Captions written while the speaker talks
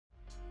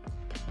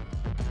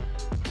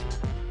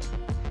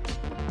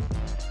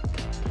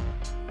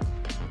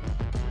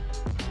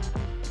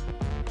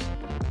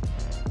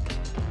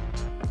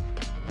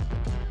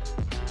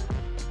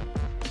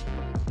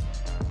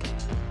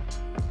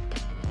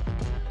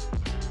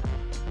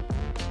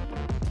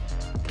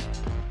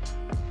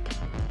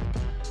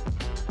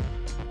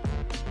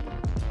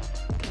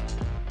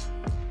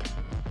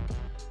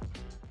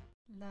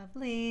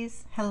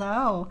ladies.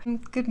 Hello.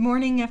 Good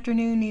morning,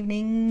 afternoon,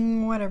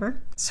 evening,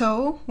 whatever.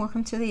 So,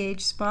 welcome to the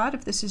Age Spot.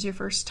 If this is your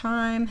first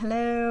time,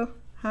 hello.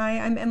 Hi,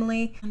 I'm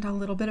Emily, and a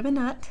little bit of a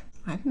nut.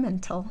 I'm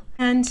mental.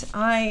 And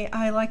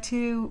I like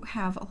to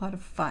have a lot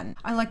of fun.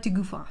 I like to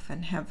goof off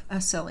and have a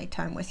silly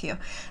time with you.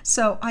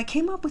 So, I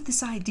came up with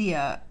this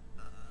idea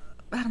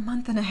about a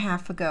month and a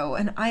half ago,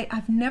 and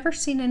I've never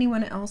seen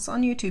anyone else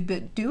on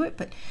YouTube do it,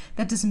 but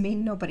that doesn't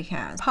mean nobody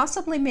has.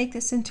 Possibly make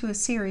this into a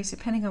series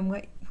depending on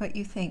what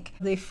you think.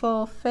 The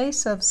full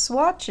face of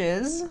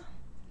swatches,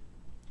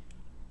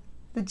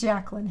 the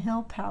Jaclyn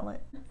Hill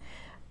palette.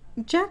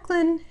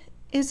 Jaclyn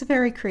is a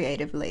very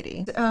creative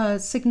lady,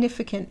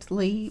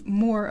 significantly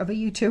more of a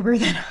YouTuber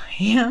than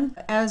I am.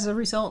 As a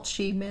result,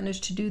 she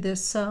managed to do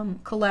this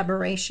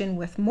collaboration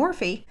with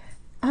Morphe.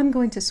 I'm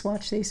going to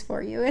swatch these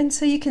for you, and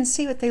so you can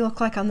see what they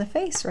look like on the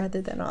face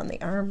rather than on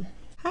the arm.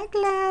 Hi,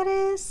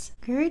 Gladys.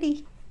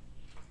 Gertie.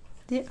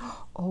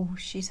 Oh,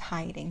 she's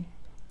hiding.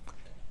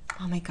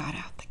 Mommy got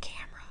out the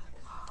camera.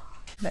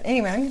 But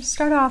anyway, I'm going to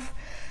start off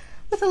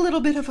with a little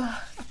bit of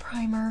a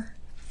primer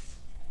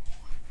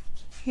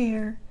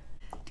here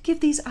to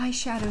give these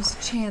eyeshadows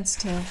a chance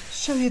to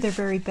show you their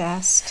very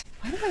best.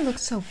 Why do I look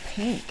so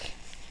pink?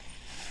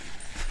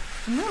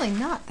 I'm really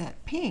not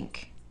that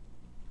pink.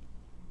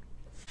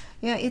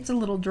 Yeah, it's a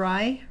little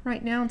dry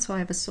right now, and so I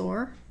have a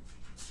sore.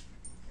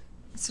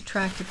 It's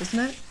attractive, isn't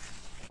it?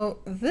 So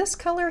this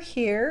color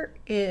here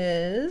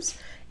is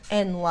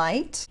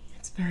Light.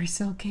 It's very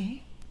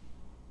silky.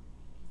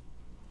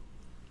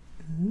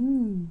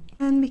 Ooh.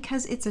 And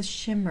because it's a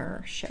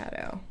shimmer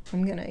shadow,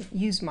 I'm gonna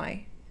use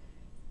my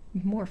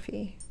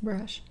Morphe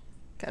brush.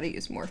 Gotta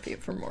use Morphe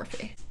for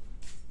Morphe.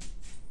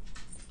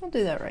 I'll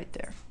do that right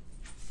there.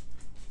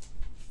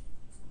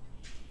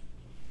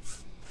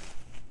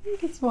 You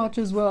can swatch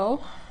as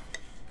well.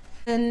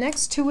 And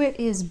next to it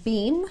is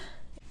Beam.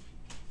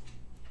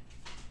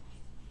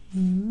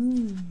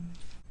 Ooh.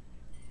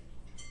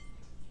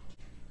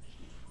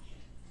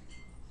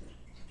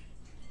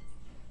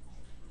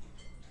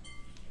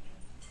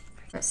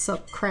 That's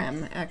Silk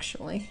Creme,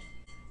 actually.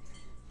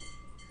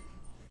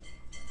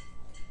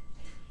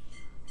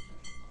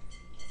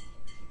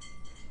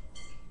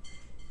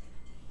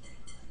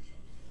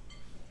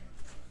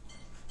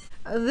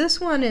 This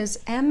one is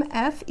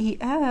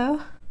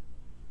MFEO.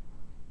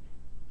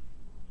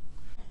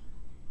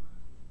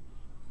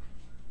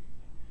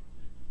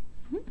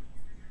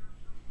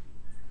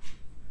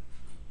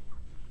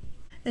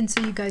 And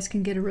so you guys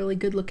can get a really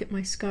good look at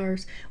my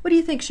scars. What do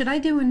you think? Should I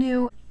do a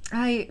new...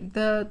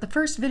 The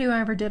first video I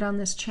ever did on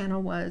this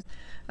channel was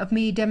of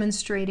me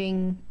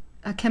demonstrating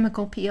a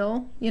chemical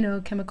peel, you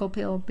know, chemical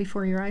peel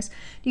before your eyes.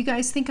 Do you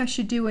guys think I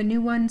should do a new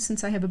one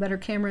since I have a better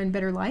camera and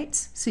better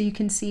lights so you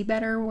can see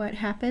better what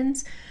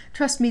happens?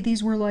 Trust me,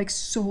 these were like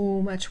so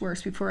much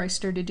worse before I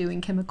started doing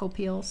chemical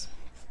peels.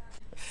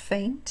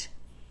 Faint.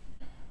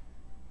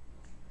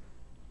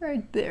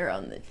 Right there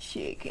on the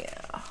cheek,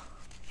 yeah.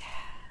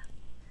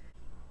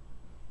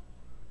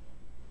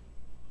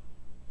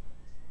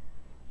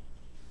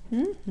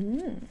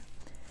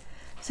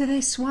 So they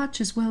swatch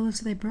as well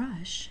as they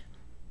brush.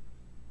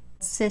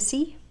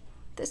 Sissy,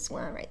 this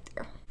one right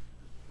there.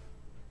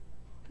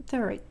 Put that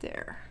right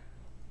there.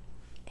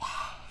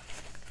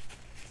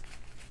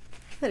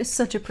 That is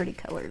such a pretty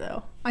color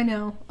though. I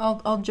know,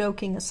 all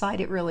joking aside,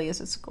 it really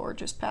is a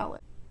gorgeous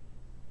palette.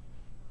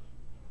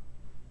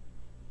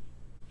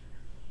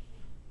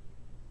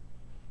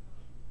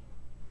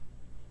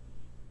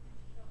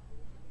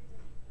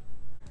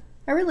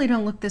 I really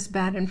don't look this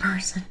bad in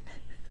person.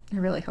 I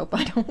really hope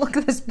I don't look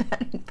this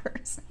bad in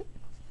person.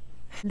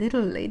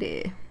 Little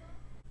lady.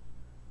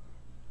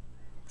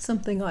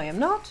 Something I am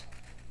not.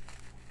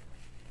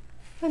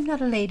 I'm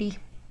not a lady,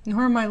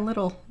 nor am I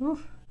little.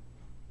 Oof.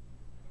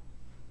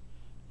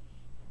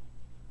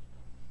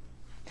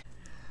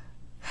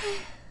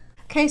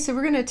 Okay, so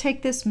we're gonna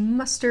take this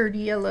mustard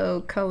yellow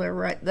color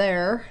right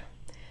there.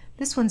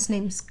 This one's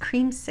name's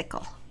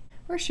Creamsicle.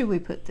 Where should we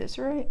put this?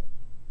 Right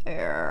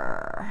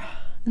there.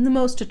 In the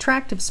most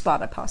attractive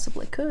spot I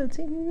possibly could.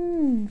 See?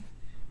 And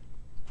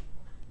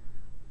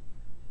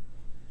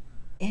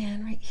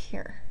right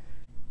here.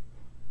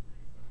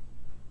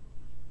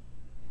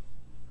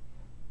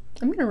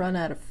 I'm gonna run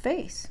out of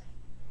face.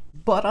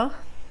 Butter.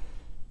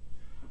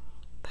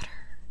 Butter.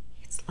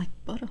 It's like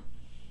butter.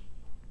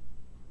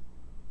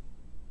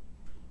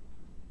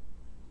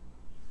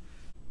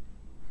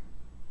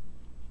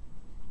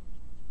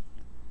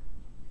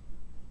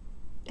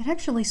 It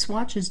actually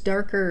swatches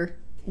darker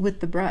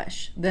with the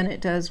brush than it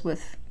does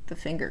with the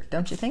finger,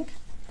 don't you think?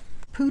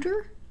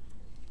 Pooter?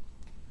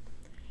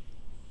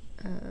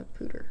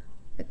 Pooter,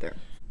 right there.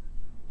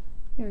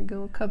 There we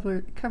go,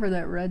 cover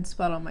that red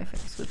spot on my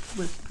face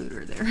with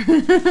pooter there.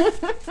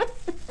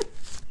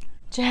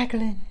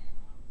 Jaclyn,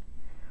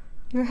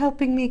 you're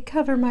helping me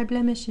cover my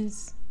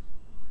blemishes.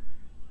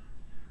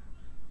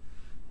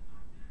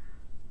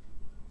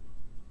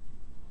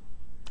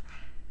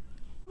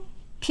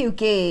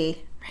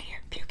 Pukey. Right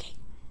here, Pukey.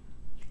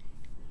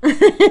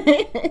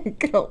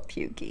 Good old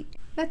Pukey.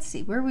 Let's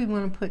see, where we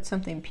want to put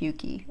something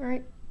pukey,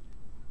 right?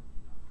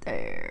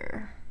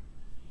 there.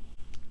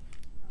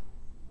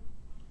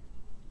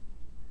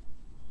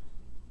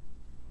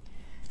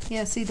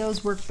 Yeah, see,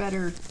 those work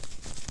better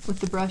with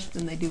the brush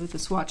than they do with the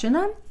swatch, and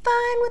I'm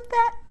fine with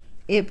that.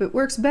 If it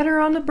works better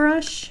on the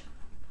brush,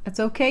 that's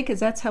okay, because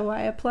that's how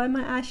I apply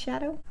my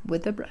eyeshadow,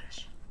 with a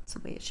brush. It's the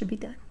way it should be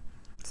done.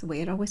 It's the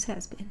way it always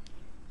has been.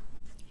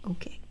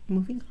 Okay,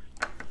 moving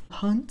on.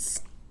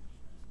 Hunts.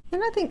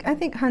 And I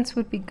think Hunts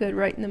would be good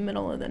right in the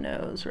middle of the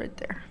nose, right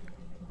there.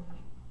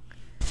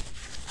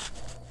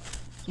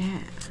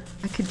 Yeah,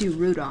 I could do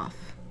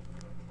Rudolph.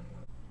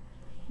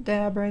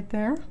 Dab right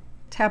there.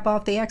 Tap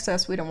off the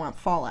excess we don't want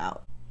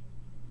fallout.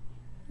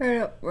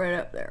 Right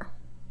up there.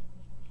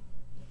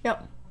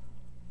 Yep.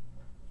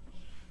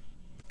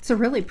 It's a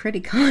really pretty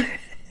color.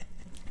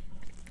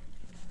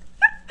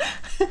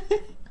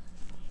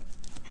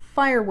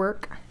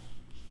 Firework.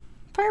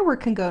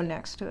 Firework can go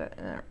next to it.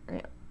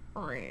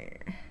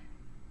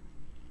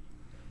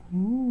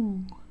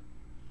 Ooh.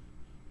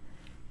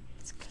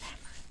 It's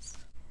glamorous.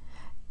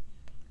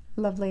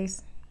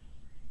 Lovelies.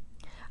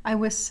 I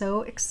was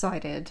so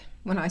excited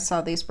when I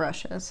saw these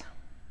brushes.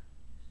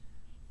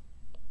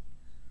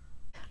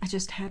 I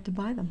just had to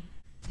buy them.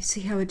 You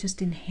see how it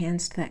just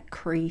enhanced that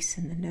crease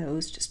in the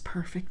nose just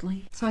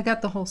perfectly? So I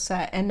got the whole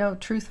set, and no,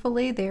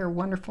 truthfully, they are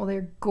wonderful.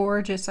 They're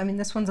gorgeous. I mean,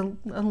 this one's a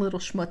little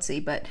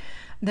schmutzy, but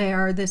they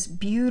are this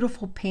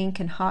beautiful pink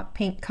and hot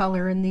pink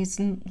color, and these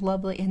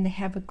lovely, and they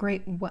have a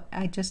great,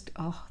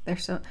 oh, they're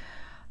so,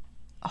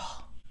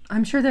 oh,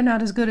 I'm sure they're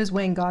not as good as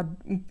Wayne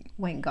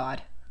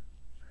God.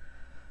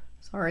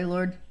 Sorry,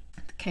 Lord,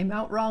 it came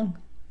out wrong.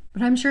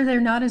 But I'm sure they're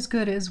not as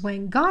good as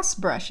Wayne Goss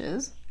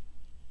brushes.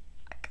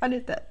 Got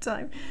it that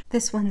time.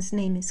 This one's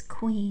name is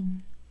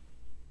Queen.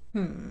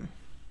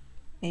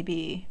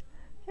 Maybe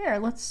here,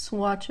 let's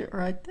swatch it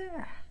right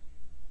there.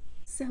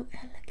 So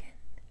elegant.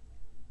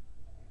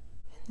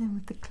 And then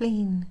with the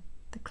clean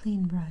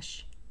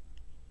brush,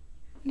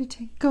 I'm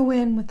gonna go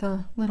in with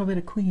a little bit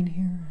of Queen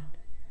here and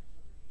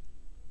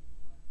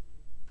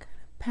kind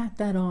of pat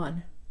that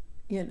on,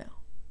 you know.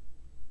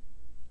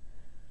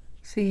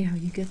 See how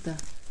you get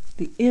the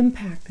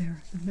impact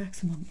there, the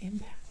maximum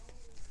impact.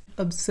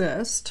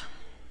 Obsessed.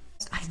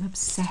 I'm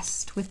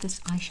obsessed with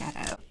this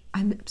eyeshadow.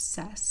 I'm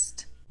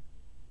obsessed.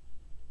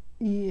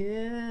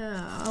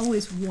 Yeah, I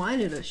always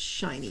wanted a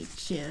shiny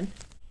chin.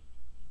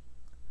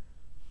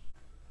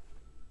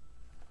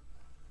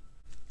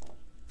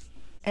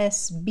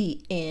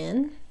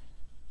 SBN.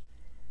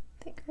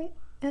 I think, right?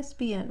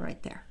 SBN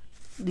right there.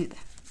 Do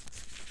that.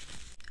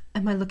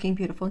 Am I looking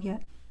beautiful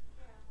yet?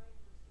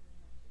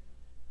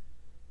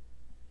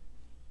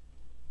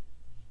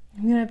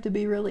 I'm gonna have to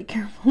be really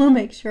careful to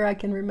make sure I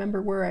can remember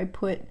where I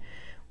put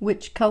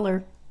which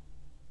color.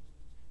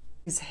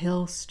 Is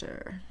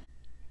Hilster.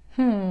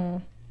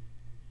 Luxurious.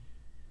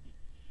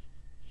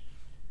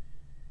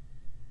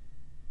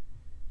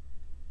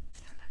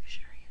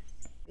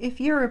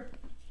 If you're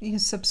a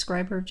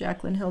subscriber of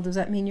Jaclyn Hill, does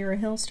that mean you're a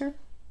Hilster?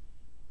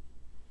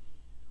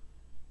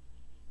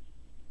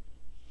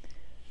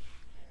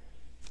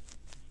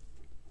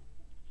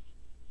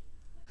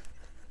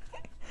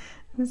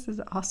 This is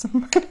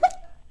awesome.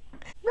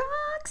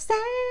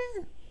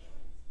 Roxanne,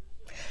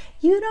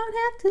 you don't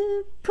have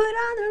to put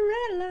on the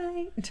red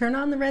light. Turn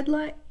on the red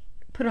light.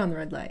 Put on the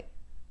red light.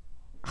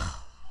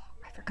 Oh,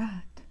 I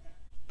forgot.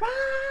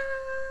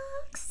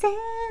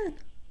 Roxanne,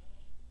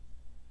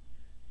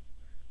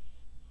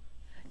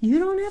 you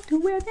don't have to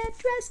wear that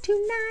dress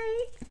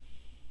tonight.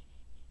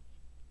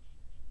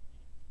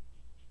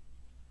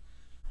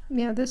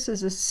 Yeah, this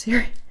is a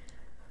serious...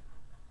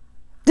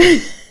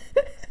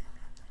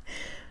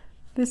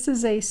 This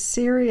is a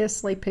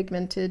seriously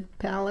pigmented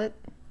palette.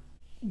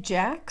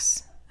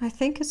 Jax, I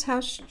think is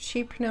how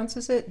she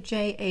pronounces it.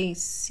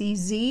 Jacz.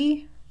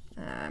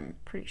 I'm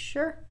pretty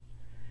sure.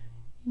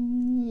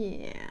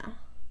 Yeah.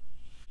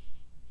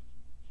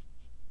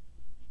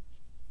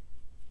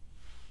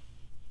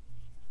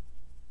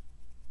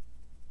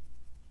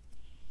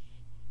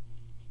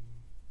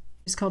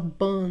 It's called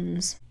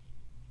Buns.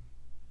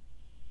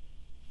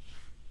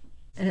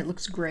 And it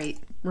looks great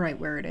right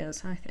where it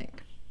is, I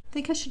think.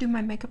 Think I should do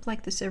my makeup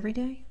like this every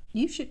day?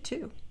 You should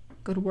too.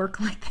 Go to work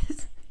like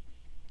this.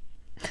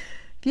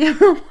 If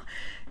you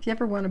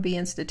ever want to be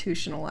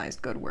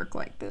institutionalized, go to work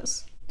like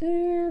this.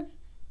 There.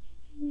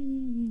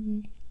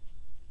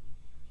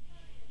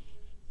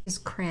 Is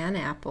Cran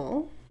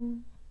Apple.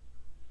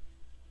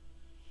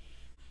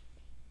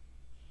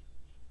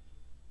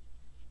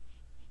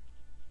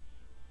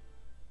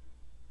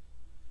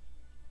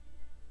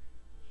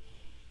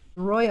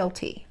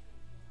 Royalty.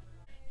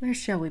 Where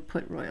shall we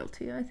put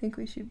Royalty? I think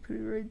we should put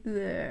it right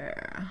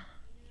there.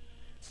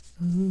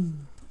 Ooh.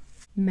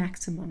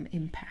 Maximum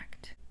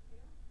Impact.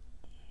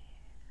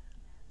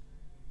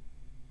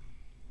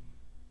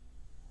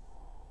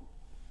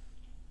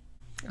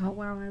 Oh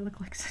wow, I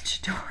look like such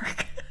a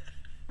dork.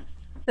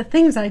 The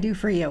things I do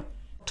for you.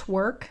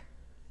 Twerk.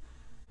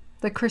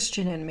 The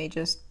Christian in me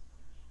just...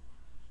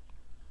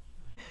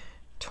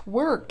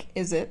 Twerk,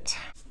 is it?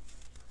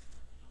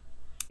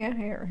 Yeah,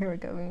 here we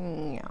go.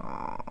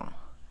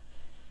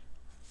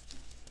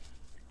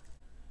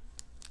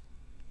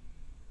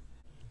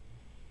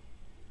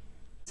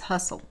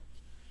 hustle.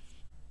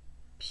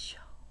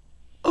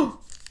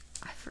 Oh,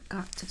 I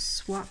forgot to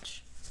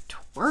swatch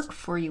twerk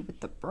for you with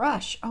the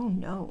brush. Oh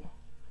no.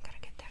 Gotta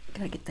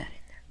get that in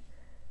there.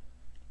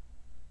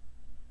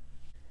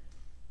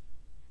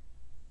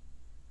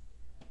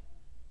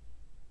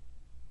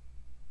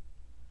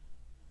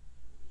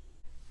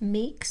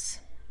 Meeks.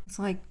 It's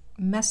like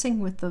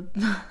messing with the,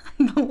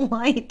 the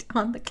light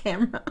on the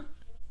camera.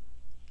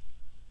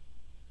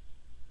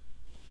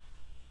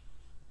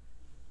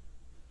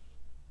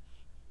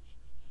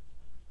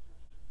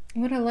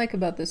 What I like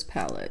about this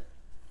palette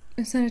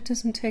is that it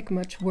doesn't take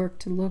much work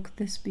to look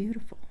this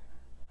beautiful.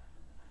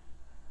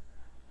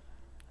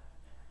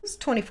 It's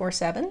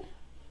 24/7.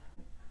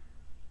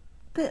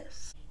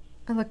 This.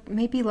 I look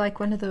maybe like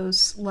one of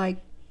those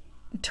like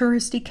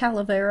touristy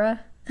calavera.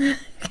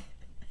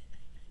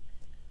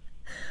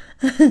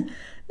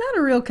 Not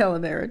a real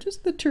calavera,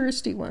 just the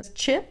touristy ones.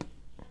 Chip.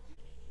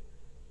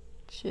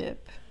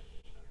 Chip.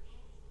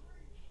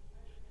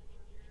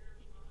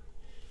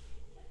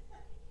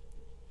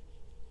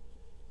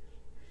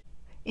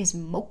 Is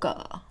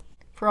mocha,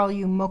 for all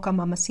you mocha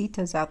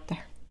mamacitas out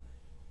there.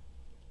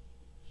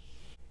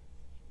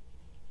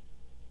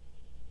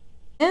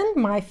 And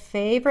my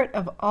favorite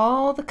of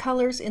all the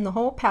colors in the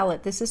whole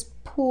palette, this is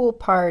Pool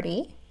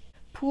Party.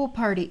 Pool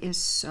Party is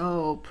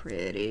so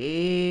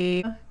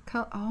pretty.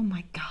 Oh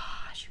my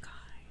gosh, you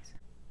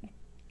guys.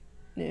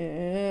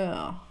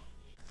 Yeah.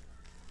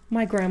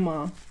 My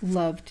grandma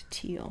loved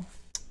teal.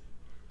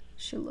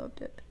 She loved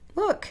it.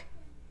 Look.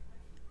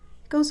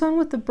 Goes on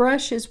with the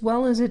brush as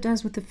well as it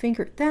does with the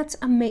finger. That's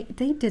amazing.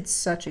 They did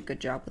such a good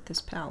job with this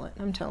palette,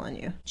 I'm telling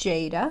you.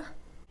 Jada.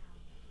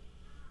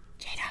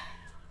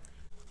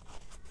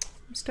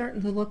 I'm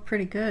starting to look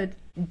pretty good.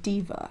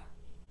 Diva.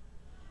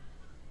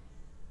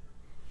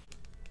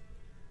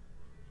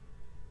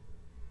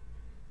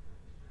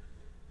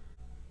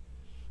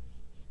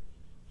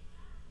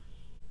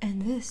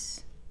 And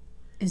this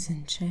is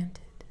Enchanted.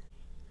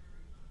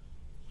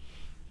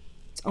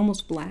 It's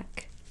almost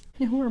black.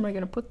 Now, where am I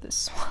going to put this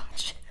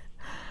swatch?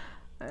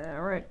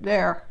 Right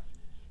there.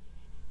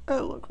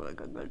 It looks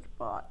like a good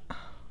spot.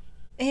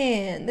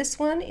 And this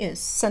one is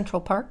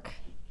Central Park.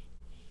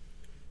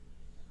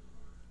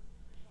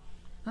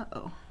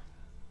 Uh-oh.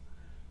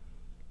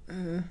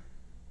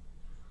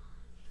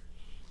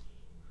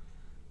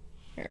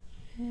 Here.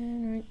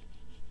 And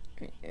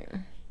right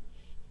there.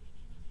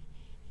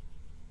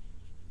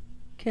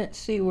 Can't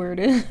see where it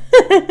is.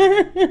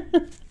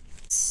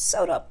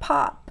 Soda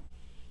Pop.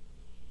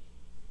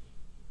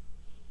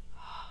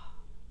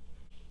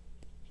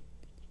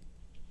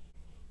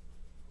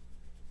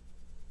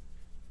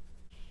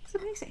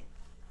 It's amazing.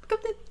 Look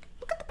at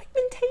the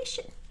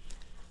pigmentation.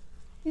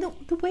 No,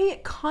 the way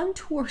it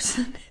contours.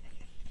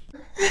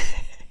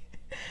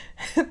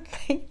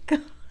 Thank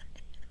God.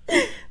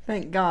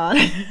 Thank God.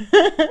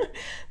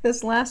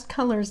 This last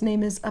color's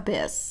name is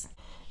Abyss,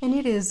 and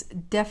it is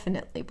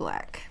definitely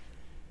black.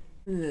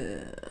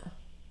 There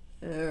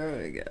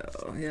we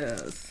go.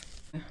 Yes.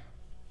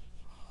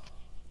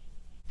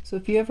 So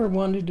if you ever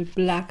wanted a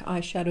black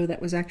eyeshadow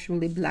that was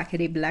actually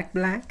blackety black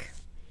black,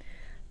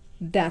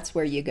 that's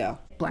where you go.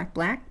 Black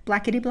black,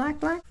 blackety black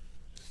black.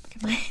 Look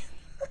at my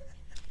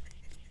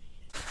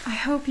I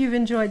hope you've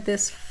enjoyed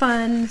this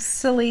fun,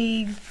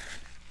 silly,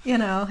 you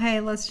know, hey,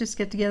 let's just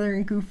get together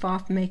and goof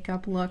off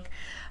makeup look.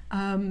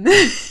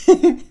 If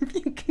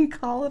you can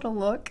call it a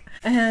look.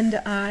 And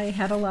I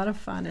had a lot of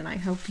fun, and I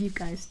hope you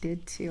guys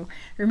did too.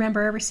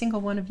 Remember, every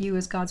single one of you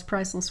is God's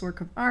priceless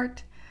work of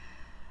art.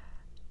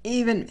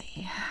 Even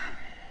me.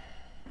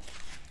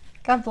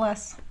 God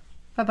bless.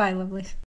 Bye-bye, lovelies.